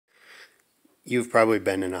You've probably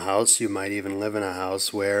been in a house, you might even live in a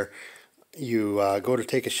house where you go to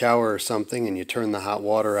take a shower or something and you turn the hot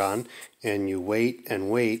water on and you wait and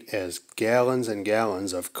wait as gallons and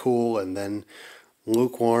gallons of cool and then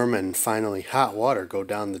lukewarm and finally hot water go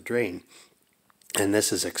down the drain. And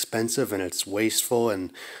this is expensive and it's wasteful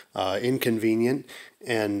and inconvenient.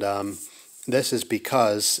 And this is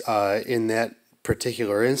because in that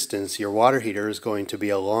particular instance, your water heater is going to be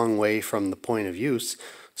a long way from the point of use.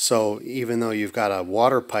 So even though you've got a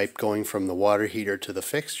water pipe going from the water heater to the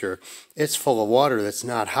fixture, it's full of water that's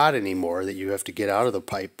not hot anymore that you have to get out of the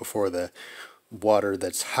pipe before the water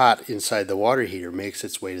that's hot inside the water heater makes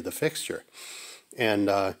its way to the fixture. And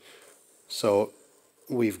so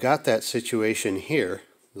we've got that situation here.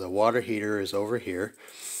 The water heater is over here,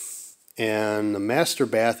 and the master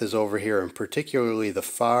bath is over here, and particularly the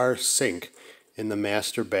far sink in the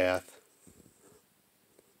master bath.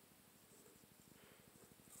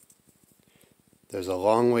 There's a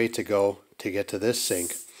long way to go to get to this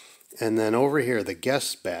sink. And then over here, the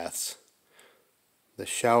guest baths, the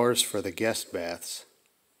showers for the guest baths.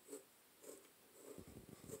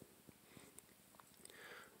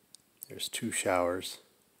 There's 2 showers.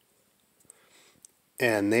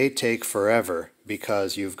 And they take forever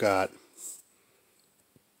because you've got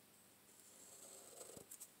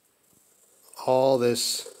all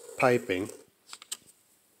this piping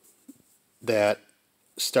that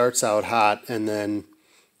starts out hot and then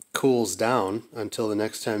cools down until the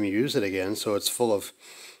next time you use it again. So it's full of,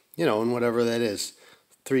 and whatever that is,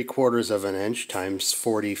 3/4 of an inch times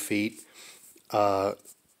 40 feet, full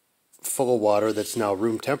of water that's now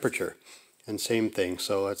room temperature. And same thing.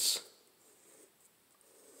 So it's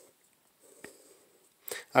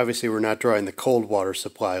obviously we're not drawing the cold water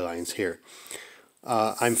supply lines here.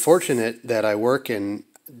 I'm fortunate that I work in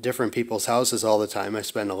different people's houses all the time. I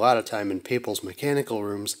spend a lot of time in people's mechanical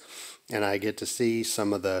rooms, and I get to see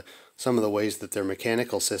some of the ways that their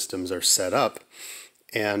mechanical systems are set up.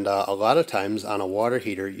 And a lot of times on a water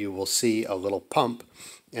heater you will see a little pump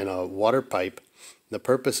and a water pipe. The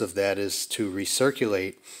purpose of that is to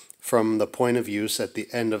recirculate from the point of use at the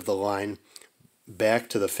end of the line back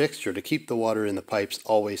to the fixture to keep the water in the pipes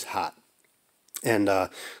always hot. And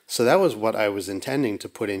so that was what I was intending to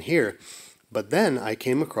put in here. But then I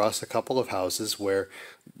came across a couple of houses where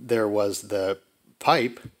there was the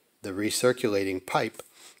pipe, the recirculating pipe,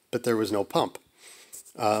 but there was no pump.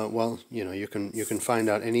 Well, you can find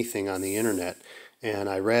out anything on the internet, and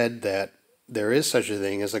I read that there is such a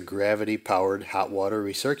thing as a gravity-powered hot water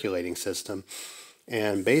recirculating system,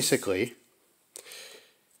 and basically,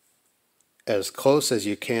 as close as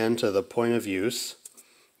you can to the point of use,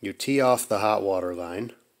 you tee off the hot water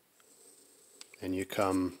line, and you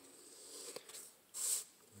come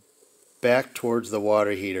back towards the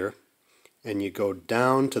water heater, and you go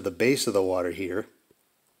down to the base of the water heater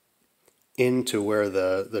into where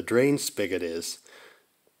the drain spigot is,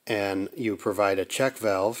 and you provide a check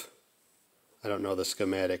valve. I don't know the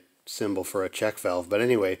schematic symbol for a check valve, but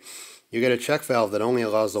anyway, you get a check valve that only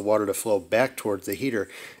allows the water to flow back towards the heater.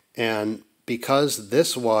 And because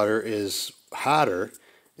this water is hotter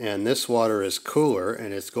and this water is cooler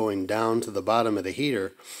and it's going down to the bottom of the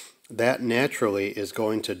heater, that naturally is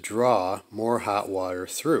going to draw more hot water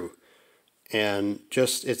through. And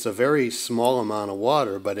it's a very small amount of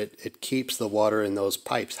water, but it keeps the water in those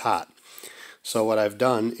pipes hot. So what I've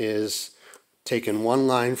done is taken one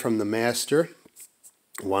line from the master,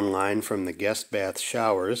 one line from the guest bath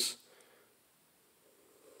showers,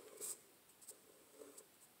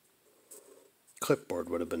 clipboard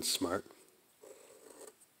would have been smart,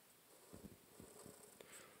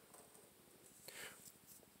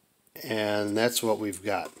 and that's what we've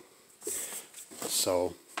got.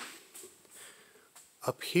 So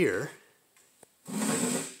up here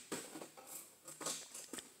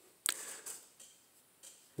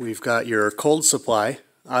we've got your cold supply.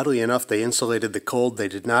 Oddly enough, they insulated the cold, they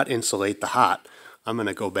did not insulate the hot. I'm going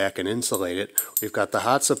to go back and insulate it. We've got the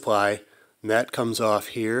hot supply, and that comes off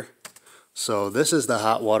here. So this is the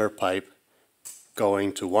hot water pipe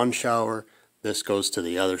going to one shower, this goes to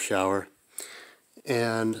the other shower.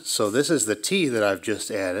 And so this is the tee that I've just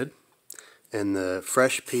added, and the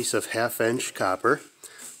fresh piece of 1/2 inch copper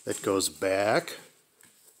that goes back.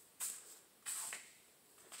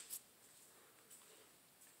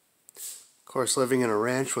 Of course, living in a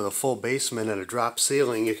ranch with a full basement and a drop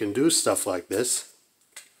ceiling, you can do stuff like this.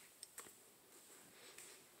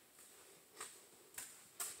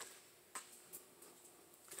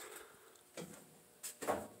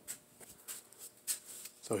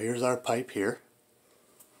 So here's our pipe here.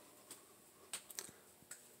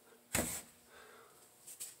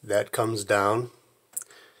 That comes down.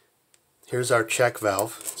 Here's our check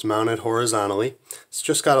valve. It's mounted horizontally. It's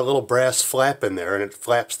just got a little brass flap in there, and it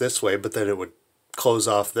flaps this way, but then it would close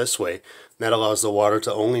off this way. That allows the water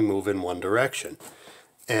to only move in one direction.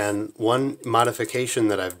 And one modification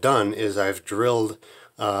that I've done is I've drilled,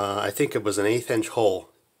 I think it was an 1/8 inch hole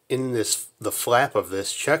in the flap of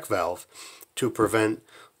this check valve to prevent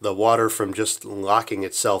the water from just locking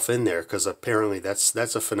itself in there, because apparently that's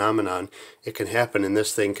a phenomenon. It can happen, and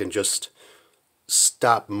this thing can just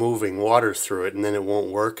stop moving water through it, and then it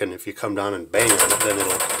won't work, and if you come down and bang on it, then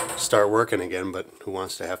it'll start working again, but who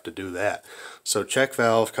wants to have to do that? So check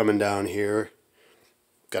valve coming down here,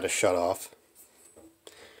 got to shut off.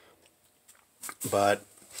 But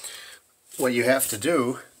what you have to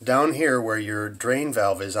do down here where your drain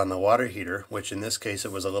valve is on the water heater, which in this case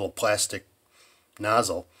it was a little plastic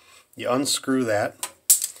nozzle, you unscrew that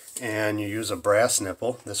and you use a brass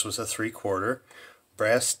nipple. This was a 3/4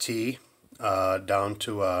 brass T down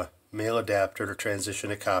to a male adapter to transition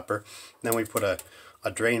to copper. Then we put a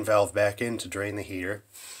drain valve back in to drain the heater.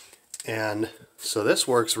 And so this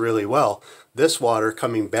works really well. This water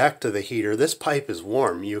coming back to the heater, this pipe is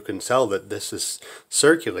warm. You can tell that this is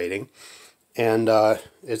circulating, and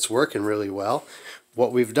it's working really well.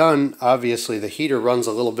 What we've done, obviously the heater runs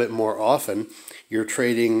a little bit more often. You're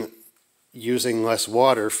trading using less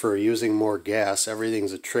water for using more gas.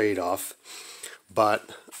 Everything's a trade-off. But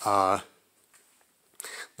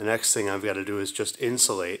the next thing I've got to do is just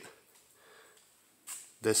insulate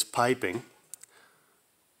this piping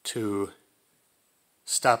to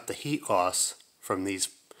stop the heat loss from these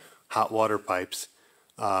hot water pipes.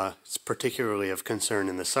 It's particularly of concern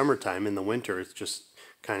in the summertime. In the winter, it's just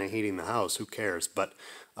kind of heating the house. Who cares? But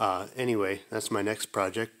anyway, that's my next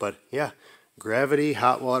project. But yeah, gravity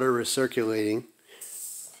hot water recirculating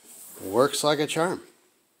works like a charm.